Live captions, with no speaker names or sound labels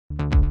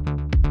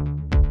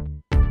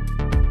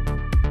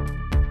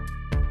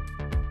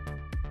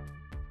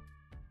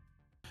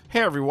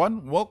Hey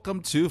everyone,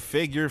 welcome to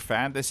Figure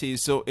Fantasy.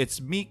 So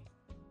it's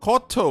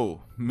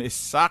Mikoto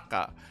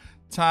Misaka.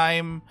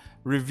 Time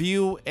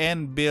review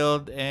and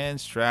build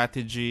and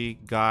strategy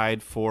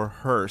guide for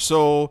her.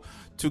 So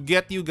to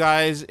get you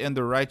guys in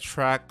the right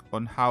track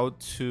on how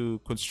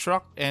to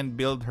construct and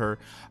build her,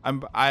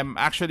 I'm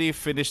actually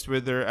finished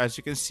with her. As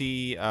you can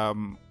see,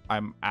 I'm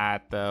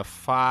at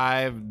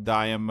 5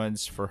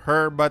 diamonds for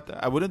her, but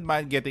I wouldn't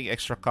mind getting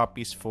extra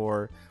copies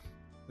for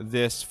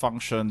this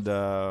function,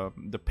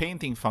 the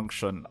painting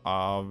function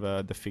of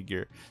the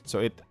figure. So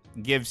it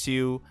gives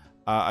you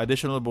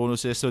additional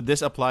bonuses. So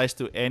this applies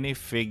to any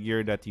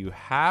figure that you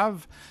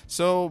have.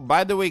 So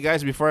by the way,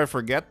 guys, before I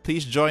forget,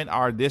 please join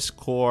our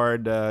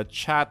Discord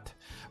chat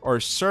or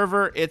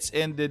server. It's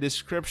in the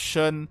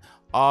description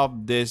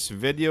of this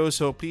video,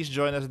 so please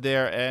join us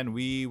there and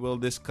we will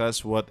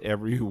discuss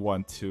whatever you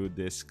want to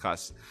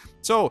discuss.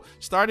 So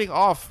starting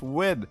off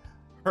with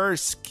her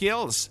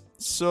skills.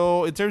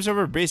 So in terms of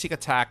her basic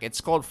attack,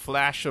 it's called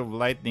Flash of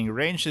Lightning.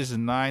 Range is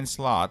 9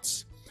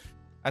 slots.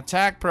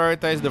 Attack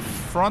prioritize the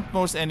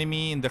frontmost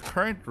enemy in the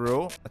current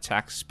row.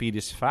 Attack speed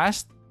is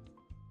fast.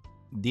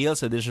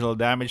 Deals additional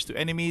damage to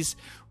enemies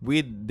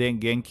with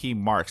Dengenki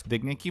marks.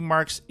 Dengenki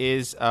marks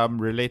is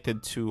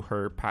related to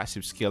her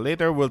passive skill.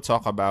 Later we'll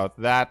talk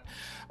about that.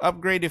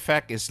 Upgrade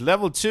effect is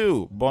level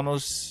 2.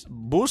 Bonus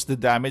boost the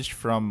damage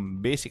from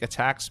basic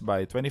attacks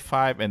by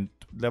 25, and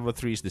level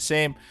 3 is the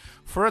same,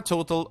 for a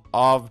total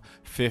of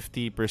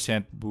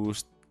 50%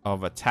 boost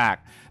of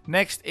attack.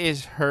 Next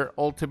is her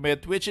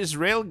ultimate, which is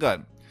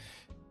Railgun.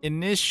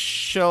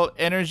 Initial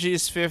energy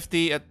is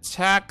 50.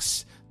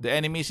 Attacks the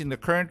enemies in the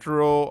current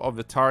row of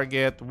the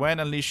target when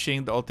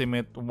unleashing the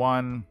ultimate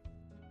 1,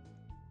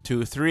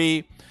 2,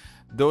 3.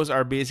 Those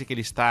are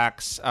basically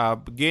stacks.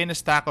 Gain a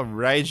stack of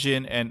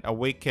Raijin and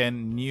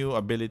awaken new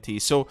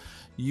abilities. So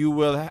you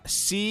will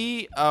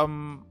see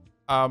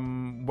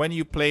when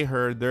you play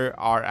her, there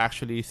are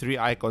actually 3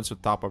 icons on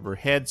top of her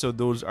head. So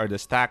those are the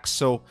stacks.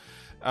 So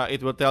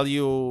it will tell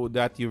you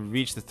that you've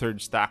reached the 3rd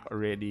stack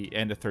already,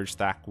 and the 3rd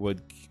stack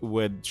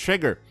would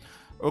trigger.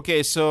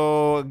 Okay,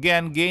 so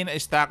again, gain a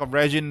stack of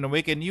Raijin and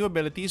awaken new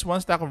abilities.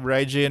 1 stack of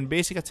Raijin.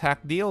 Basic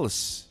attack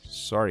deals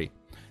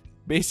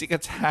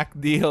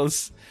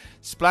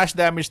splash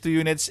damage to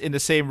units in the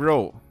same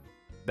row.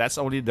 That's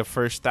only the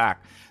 1st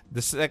stack.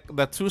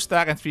 The 2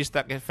 stack and 3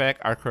 stack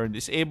effect are currently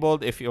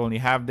disabled if you only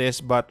have this,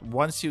 but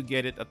once you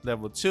get it at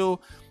level 2,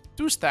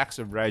 2 stacks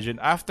of Raijin.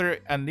 After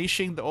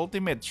unleashing the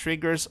ultimate,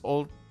 triggers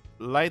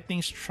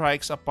lightning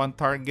strikes upon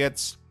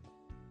targets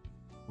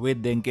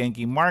with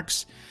Dengenki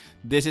marks.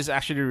 This is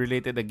actually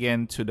related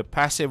again to the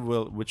passive,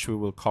 which we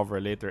will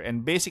cover later.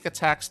 And basic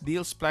attacks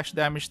deal splash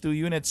damage to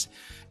units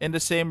in the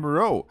same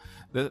row.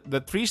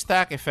 The 3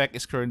 stack effect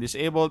is currently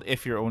disabled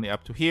if you're only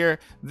up to here.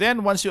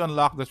 Then once you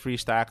unlock the 3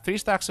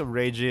 stacks of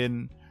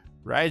Raijin,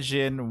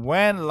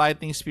 when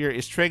Lightning Spear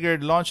is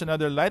triggered, launch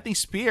another Lightning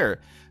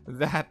Spear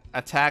that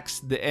attacks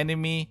the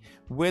enemy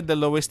with the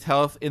lowest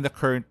health in the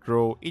current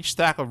row. Each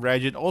stack of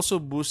Raijin also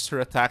boosts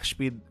her attack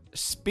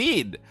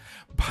speed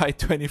by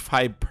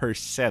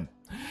 25%.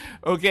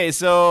 Okay,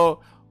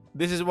 so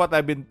this is what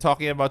I've been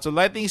talking about. So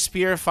Lightning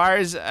Spear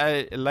fires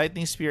a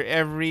Lightning Spear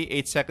every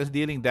 8 seconds,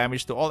 dealing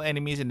damage to all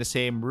enemies in the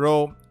same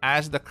row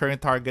as the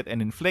current target,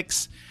 and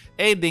inflicts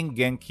a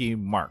Dengenki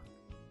mark.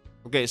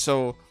 Okay,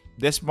 so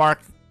this mark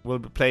will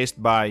be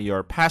placed by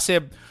your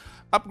passive.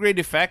 Upgrade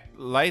effect,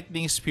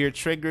 Lightning Spear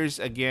triggers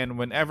again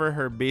whenever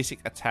her basic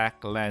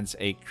attack lands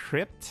a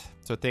crit.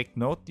 So take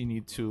note, you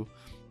need to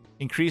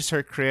increase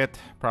her crit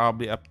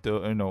probably up to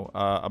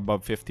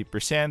above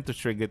 50% to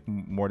trigger it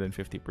more than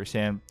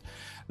 50%.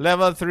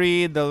 Level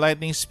 3, the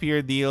Lightning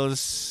Spear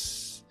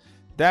deals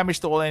damage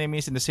to all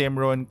enemies in the same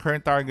row and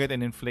current target,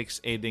 and inflicts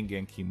a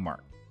Dengenki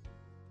mark.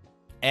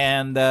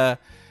 And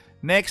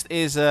next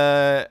is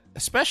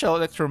Special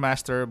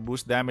Electromaster,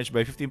 boost damage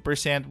by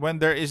 15% when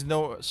there is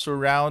no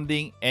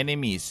surrounding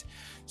enemies.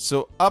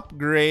 So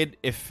upgrade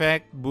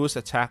effect, boost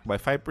attack by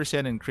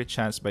 5% and crit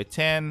chance by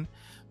 10.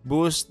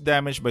 Boost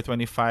damage by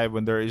 25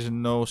 when there is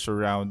no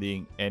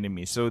surrounding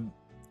enemy. So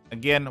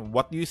again,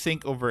 what do you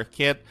think of her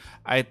kit?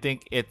 I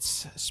think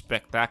it's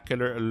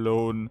spectacular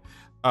alone.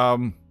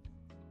 I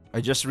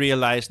just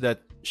realized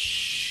that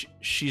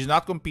she's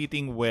not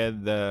competing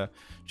with Zorola.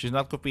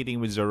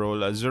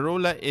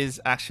 Zorola is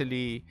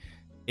actually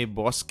a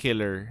boss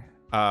killer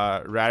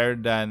rather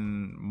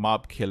than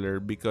mob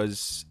killer,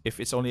 because if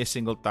it's only a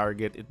single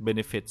target, it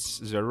benefits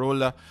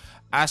Zorola.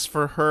 As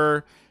for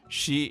her,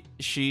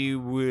 she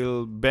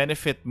will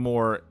benefit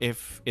more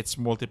if it's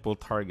multiple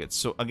targets.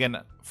 So again,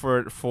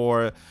 for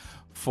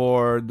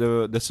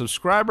the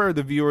subscriber,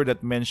 the viewer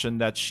that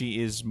mentioned that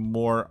she is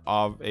more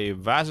of a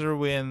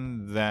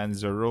Vazarwin than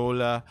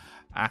Zorola,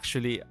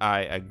 actually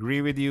I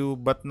agree with you,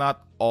 but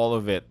not all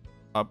of it.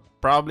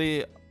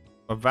 Probably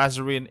a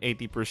Vazarwin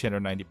 80% or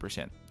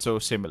 90%, so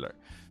similar.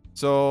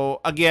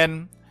 So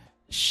again,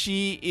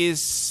 she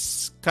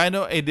is kind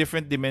of a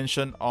different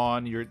dimension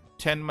on your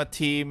Tenma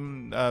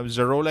team.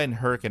 Zorola and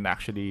her can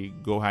actually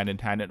go hand in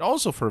hand, and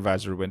also for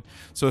Vazarwin.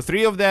 So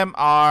 3 of them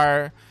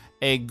are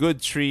a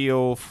good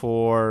trio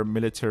for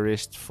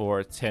militarist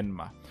for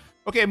Tenma.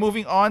 Okay,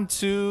 moving on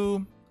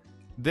to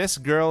this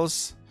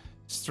girl's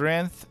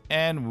strength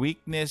and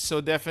weakness.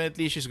 So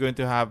definitely she's going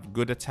to have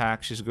good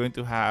attack. She's going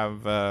to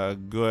have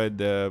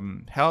good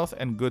health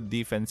and good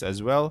defense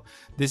as well.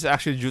 This is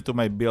actually due to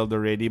my build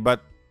already,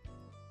 but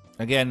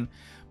again,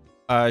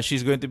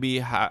 she's going to be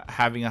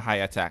having a high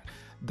attack.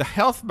 The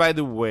health, by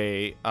the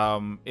way,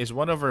 is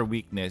one of her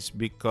weakness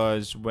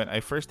because when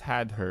I first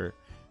had her,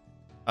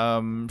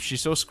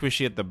 she's so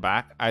squishy at the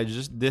back.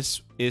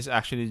 This is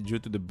actually due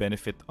to the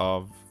benefit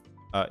of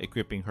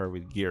equipping her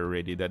with gear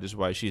already. That is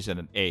why she's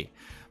an A.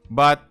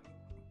 But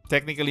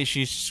technically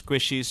she's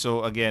squishy,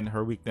 so again,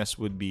 her weakness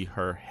would be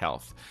her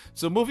health.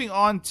 So moving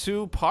on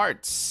to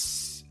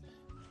parts.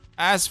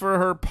 As for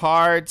her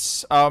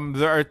parts,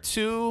 there are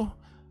two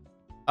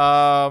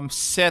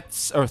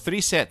sets or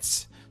three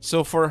sets.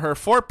 So for her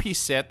 4-piece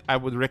set, I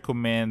would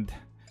recommend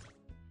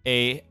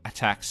a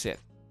attack set.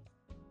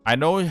 I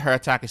know her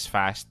attack is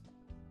fast.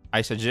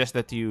 I suggest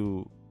that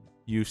you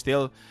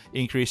still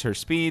increase her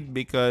speed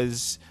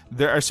because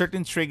there are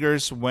certain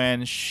triggers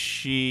when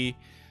she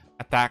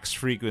attacks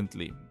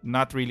frequently,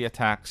 not really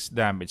attacks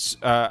damage.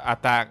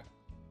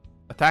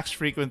 Attacks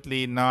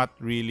frequently, not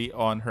really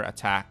on her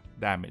attack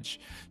damage.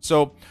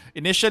 So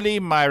initially,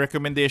 my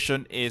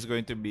recommendation is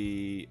going to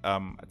be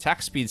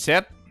attack speed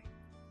set.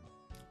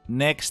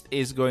 Next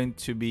is going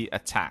to be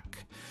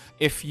attack.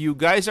 If you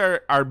guys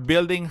are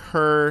building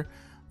her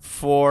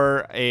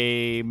for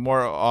a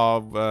more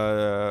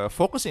of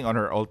focusing on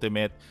her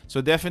ultimate, so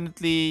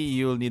definitely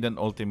you'll need an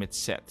ultimate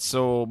set.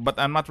 So, but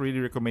I'm not really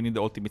recommending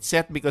the ultimate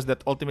set because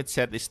that ultimate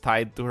set is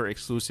tied to her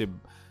exclusive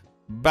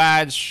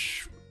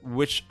badge,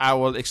 which I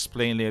will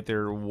explain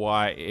later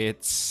why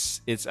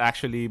it's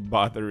actually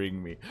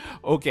bothering me.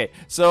 Okay,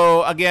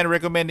 so again,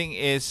 recommending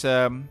is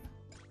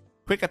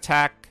quick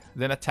attack,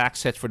 then attack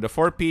set for the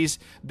 4-piece.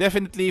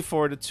 Definitely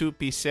for the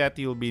 2-piece set,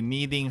 you'll be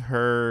needing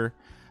her.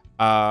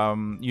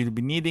 You'll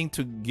be needing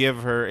to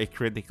give her a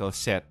critical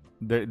set.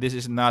 This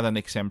is not an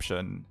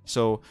exemption,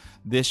 so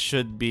this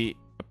should be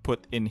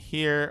put in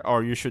here,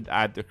 or you should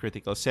add the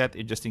critical set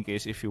just in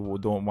case if you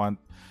don't want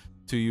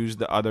to use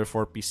the other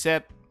 4-piece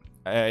set.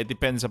 It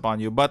depends upon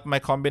you, but my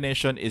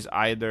combination is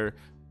either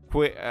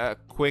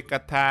quick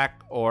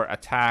attack or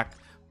attack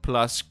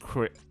plus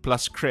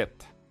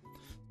crit.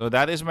 So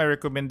that is my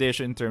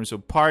recommendation in terms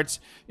of parts.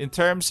 In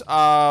terms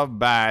of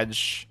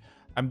badge,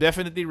 I'm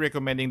definitely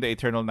recommending the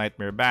Eternal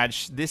Nightmare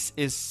badge. This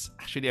is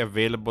actually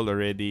available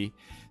already.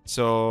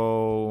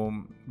 So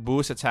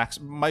boost attacks.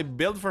 My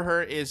build for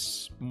her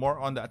is more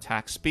on the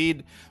attack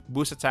speed.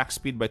 Boost attack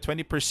speed by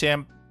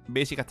 20%.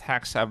 Basic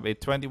attacks have a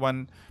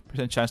 21%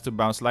 chance to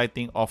bounce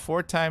lightning off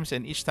 4 times,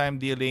 and each time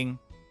dealing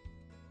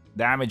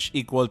damage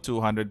equal to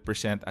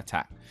 100%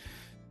 attack.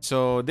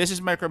 So this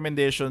is my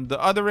recommendation. The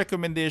other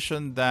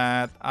recommendation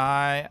that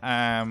I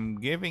am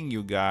giving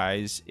you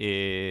guys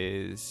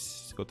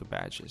is go to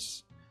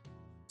badges.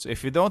 So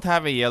if you don't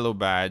have a yellow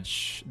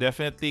badge,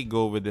 definitely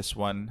go with this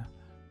one.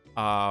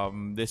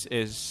 This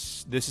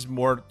is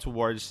more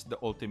towards the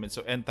ultimate.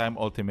 So end time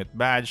ultimate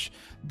badge.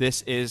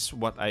 This is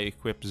what I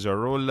equip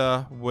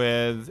Zorola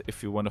with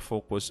if you want to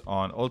focus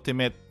on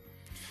ultimate.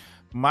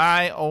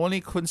 My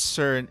only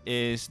concern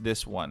is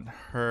this one,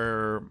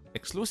 her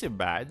exclusive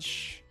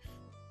badge,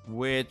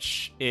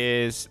 which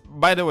is,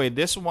 by the way,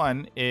 this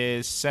one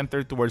is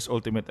centered towards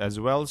ultimate as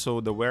well.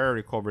 So the wearer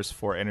recovers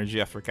 4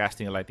 energy after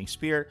casting a lightning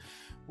spear,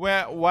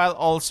 while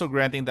also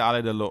granting the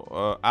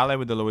ally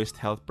with the lowest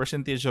health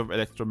percentage of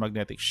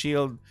electromagnetic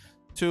shield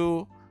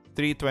to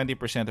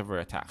 320% of her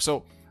attack.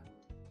 So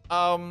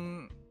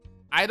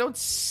I don't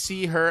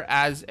see her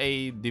as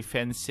a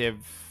defensive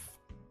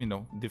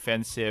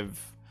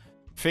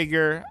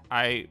figure.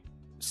 I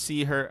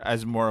see her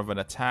as more of an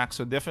attack.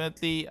 So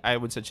definitely I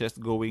would suggest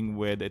going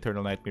with the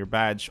Eternal Nightmare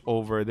badge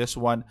over this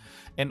one.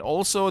 And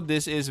also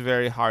this is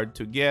very hard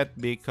to get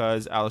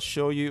because I'll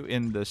show you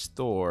in the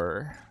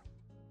store.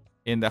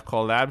 In the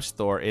collab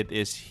store, it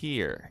is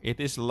here. It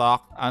is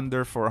locked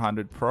under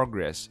 400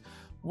 progress.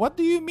 What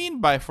do you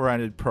mean by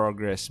 400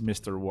 progress,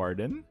 Mr.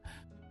 Warden?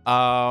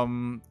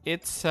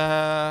 It's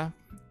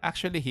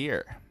actually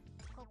here.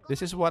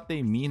 This is what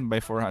they mean by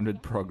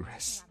 400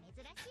 progress.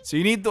 So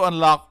you need to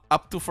unlock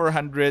up to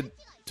 400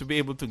 to be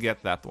able to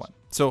get that one.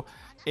 So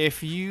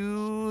if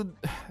you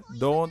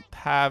don't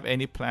have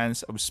any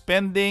plans of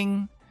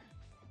spending,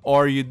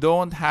 or you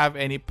don't have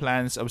any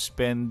plans of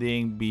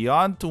spending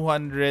beyond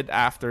 200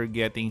 after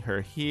getting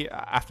her here,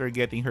 after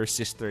getting her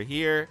sister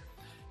here,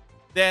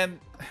 then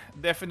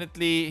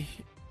definitely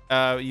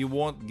you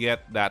won't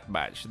get that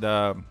badge.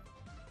 The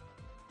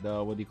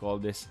what do you call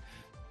this?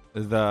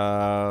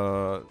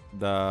 The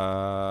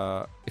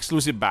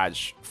exclusive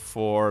badge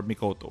for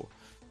Mikoto.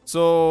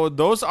 So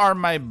those are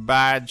my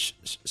badge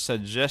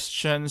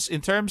suggestions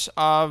in terms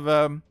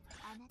of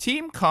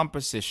team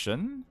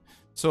composition.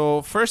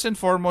 So first and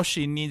foremost,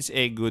 she needs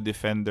a good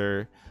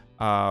defender.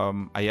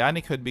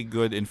 Ayane could be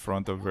good in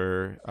front of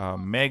her.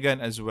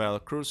 Megan as well.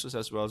 Cruces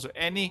as well. So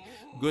any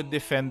good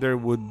defender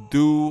would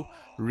do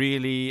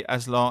really,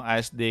 as long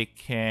as they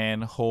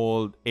can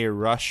hold a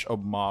rush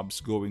of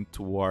mobs going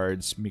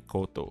towards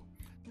Mikoto.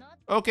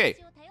 Okay.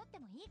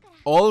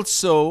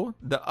 Also,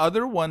 the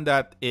other one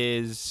that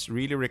is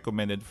really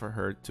recommended for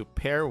her to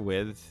pair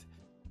with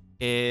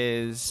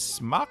is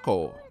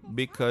Mako,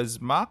 because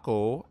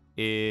Mako,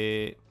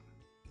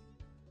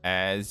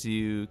 as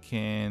you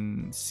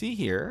can see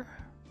here,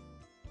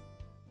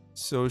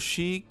 so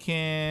she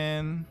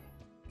can,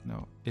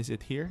 no, is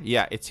it here?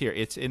 Yeah, it's here.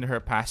 It's in her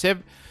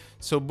passive.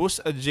 So boost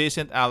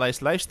adjacent allies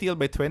lifesteal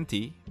by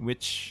 20,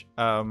 which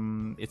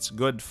it's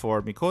good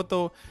for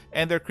Mikoto,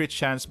 and their crit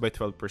chance by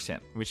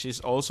 12%, which is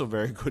also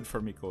very good for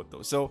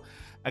Mikoto. So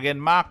again,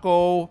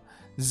 Mako,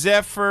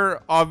 Zephyr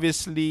is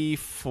obviously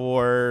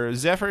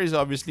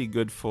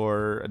good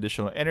for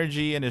additional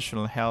energy,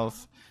 additional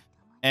health,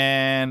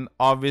 and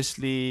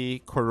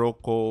obviously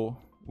Kuroko,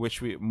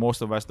 which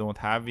most of us don't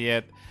have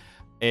yet,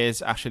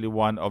 is actually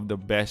one of the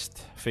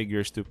best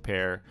figures to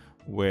pair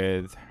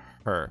with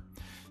her.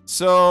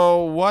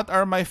 So, what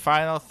are my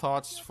final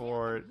thoughts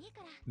for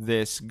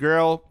this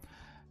girl?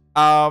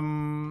 I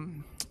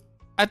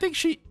think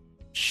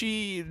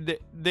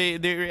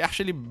they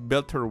actually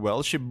built her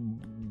well. She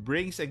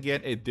brings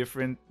again a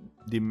different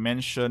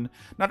dimension,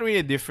 not really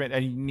a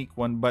unique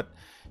one, but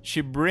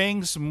she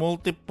brings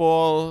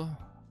multiple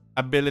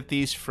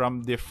abilities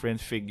from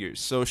different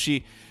figures. So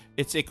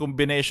it's a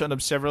combination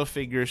of several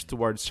figures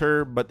towards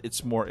her, but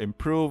it's more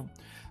improved.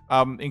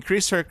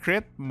 Increase her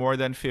crit more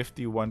than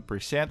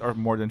 51% or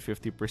more than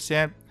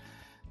 50%.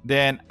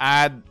 Then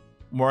add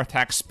more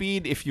attack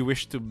speed if you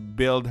wish to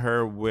build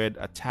her with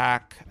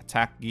attack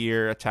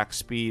gear, attack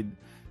speed.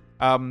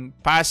 Her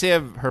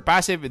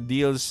passive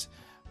deals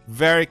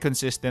very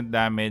consistent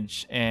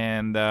damage,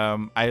 and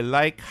I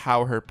like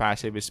how her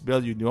passive is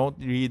built. You don't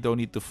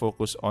need to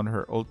focus on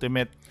her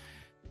ultimate,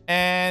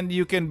 and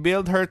you can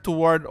build her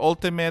toward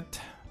ultimate,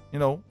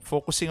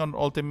 focusing on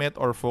ultimate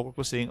or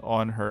focusing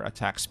on her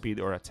attack speed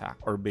or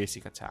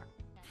basic attack.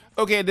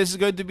 Okay, this is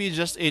going to be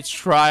just a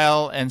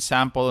trial and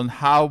sample on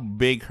how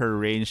big her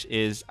range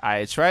is.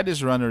 I tried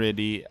this run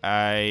already.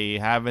 I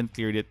haven't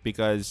cleared it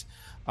because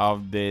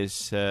of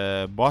this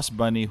boss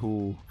bunny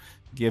who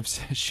gives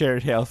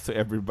shared health to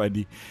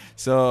everybody.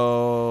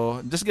 So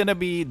I'm just gonna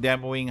be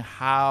demoing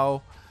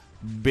how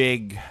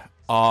big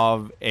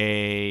of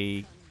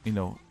a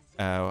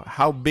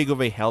how big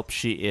of a help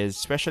she is,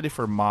 especially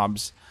for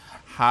mobs.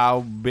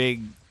 How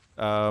big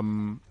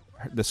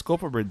the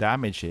scope of her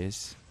damage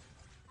is,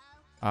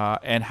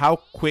 and how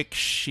quick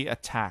she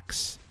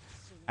attacks.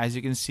 As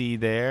you can see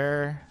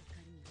there,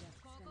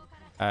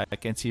 I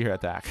can see her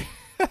attack.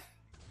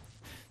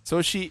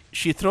 So she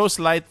throws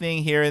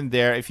lightning here and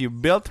there. If you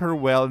built her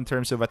well in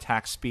terms of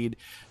attack speed,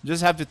 you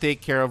just have to take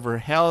care of her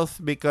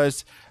health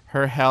because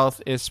her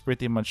health is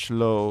pretty much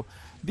low.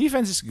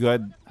 Defense is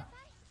good,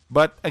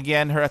 but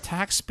again, her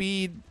attack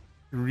speed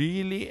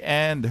really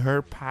and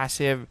her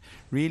passive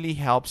really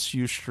helps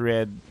you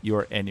shred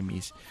your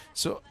enemies.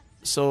 So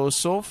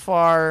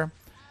far,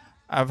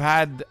 I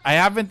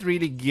haven't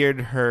really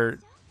geared her,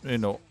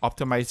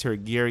 optimized her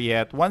gear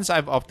yet. Once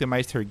I've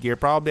optimized her gear,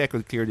 probably I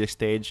could clear this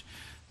stage.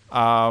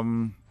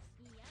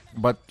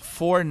 But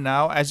for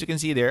now, as you can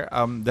see there,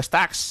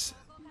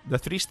 the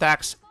 3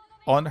 stacks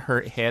on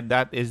her head,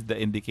 that is the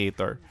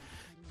indicator.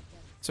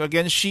 So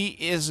again, she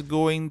is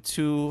going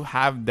to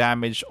have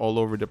damage all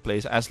over the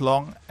place, as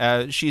long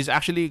as she's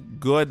actually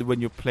good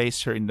when you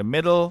place her in the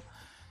middle.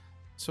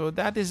 So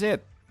that is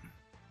it.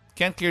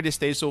 Can't clear this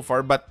stage so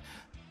far, but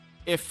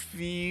if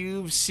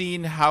you've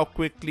seen how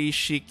quickly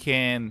she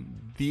can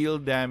deal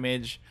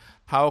damage,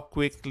 how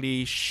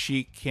quickly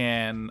she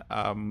can,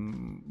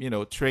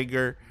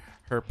 trigger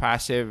her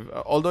passive.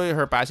 Although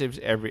her passive is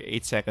every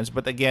 8 seconds,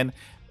 but again,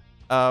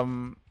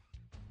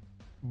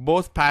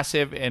 both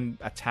passive and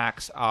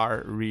attacks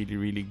are really,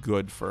 really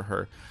good for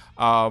her.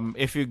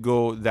 If you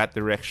go that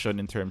direction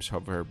in terms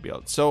of her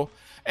build. So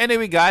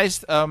anyway,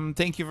 guys,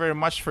 thank you very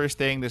much for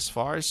staying this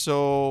far.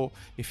 So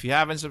if you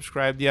haven't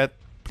subscribed yet,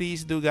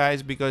 please do,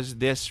 guys, because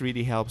this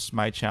really helps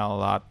my channel a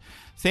lot.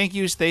 Thank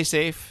you. Stay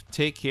safe.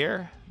 Take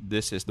care.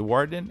 This is the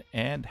Warden,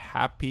 and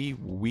happy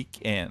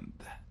weekend.